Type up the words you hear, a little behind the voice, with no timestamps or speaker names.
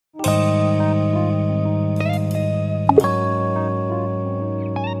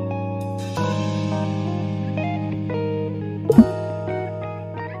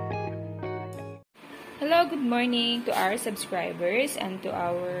morning to our subscribers and to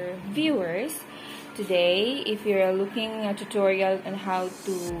our viewers. Today, if you're looking at a tutorial on how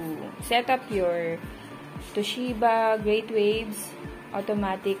to set up your Toshiba Great Waves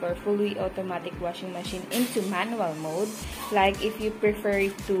automatic or fully automatic washing machine into manual mode, like if you prefer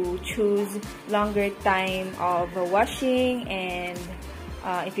to choose longer time of washing and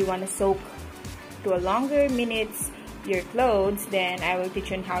if you want to soak to a longer minutes your clothes, then I will teach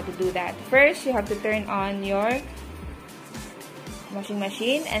you on how to do that. First, you have to turn on your washing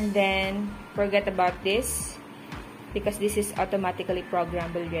machine and then forget about this because this is automatically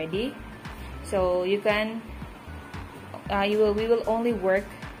programmed already. So you can we will only work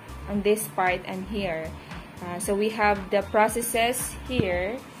on this part and here. So we have the processes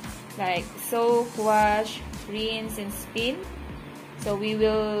here like soak, wash, rinse, and spin. So we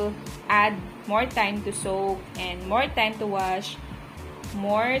will add more time to soak and more time to wash,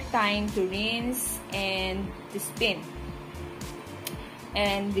 more time to rinse and to spin.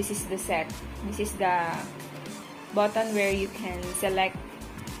 And this is the set. This is the button where you can select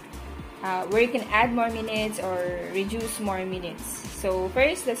where you can add more minutes or reduce more minutes. So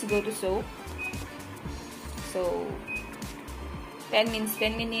first, let's go to soak. So 10 minutes,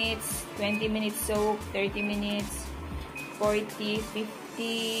 10 minutes, 20 minutes soak, 30 minutes, 40,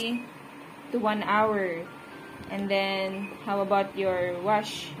 50 to 1 hour. And then how about your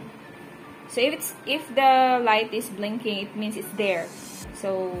wash? So if the light is blinking, it means it's there.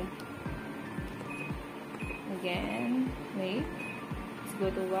 So again, wait, let's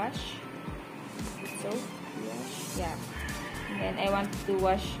go to wash. So wash, yeah. And then I want to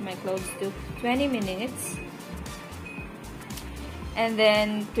wash my clothes to 20 minutes. And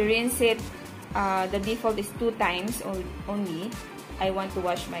then to rinse it, the default is 2 times only. I want to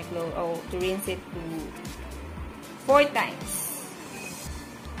wash my clothes, to rinse it to 4 times.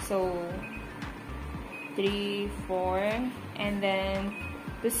 So 3, 4, and then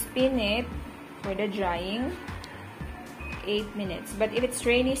to spin it for the drying, 8 minutes. But if it's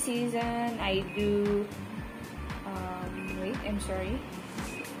rainy season, I do wait, I'm sorry,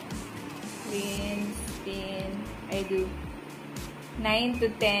 rinse, spin, I do 9 to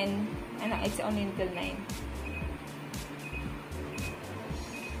 10. No, it's only until 9.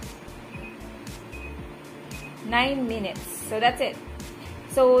 Minutes. So that's it.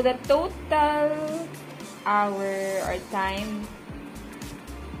 So the total hour or time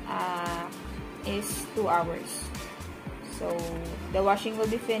is 2 hours. So the washing will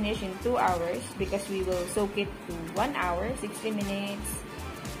be finished in 2 hours because we will soak it to 1 hour, 60 minutes.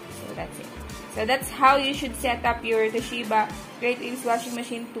 So that's it. So that's how you should set up your Toshiba Great Waves washing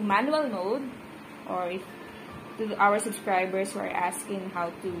machine to manual mode, or if to our subscribers who are asking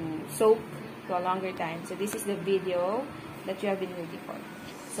how to soak to a longer time. So this is the video that you have been waiting for.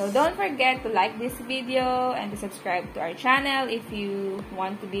 So don't forget to like this video and to subscribe to our channel if you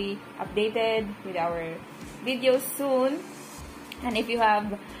want to be updated with our videos soon. And if you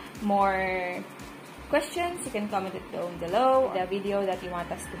have more questions, you can comment it down below. The video that you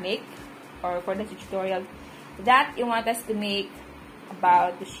want us to make, or for the tutorial that you want us to make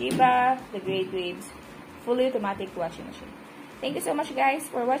about Toshiba, the Great Waves fully automatic washing machine. Thank you so much guys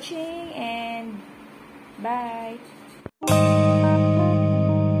for watching, and bye!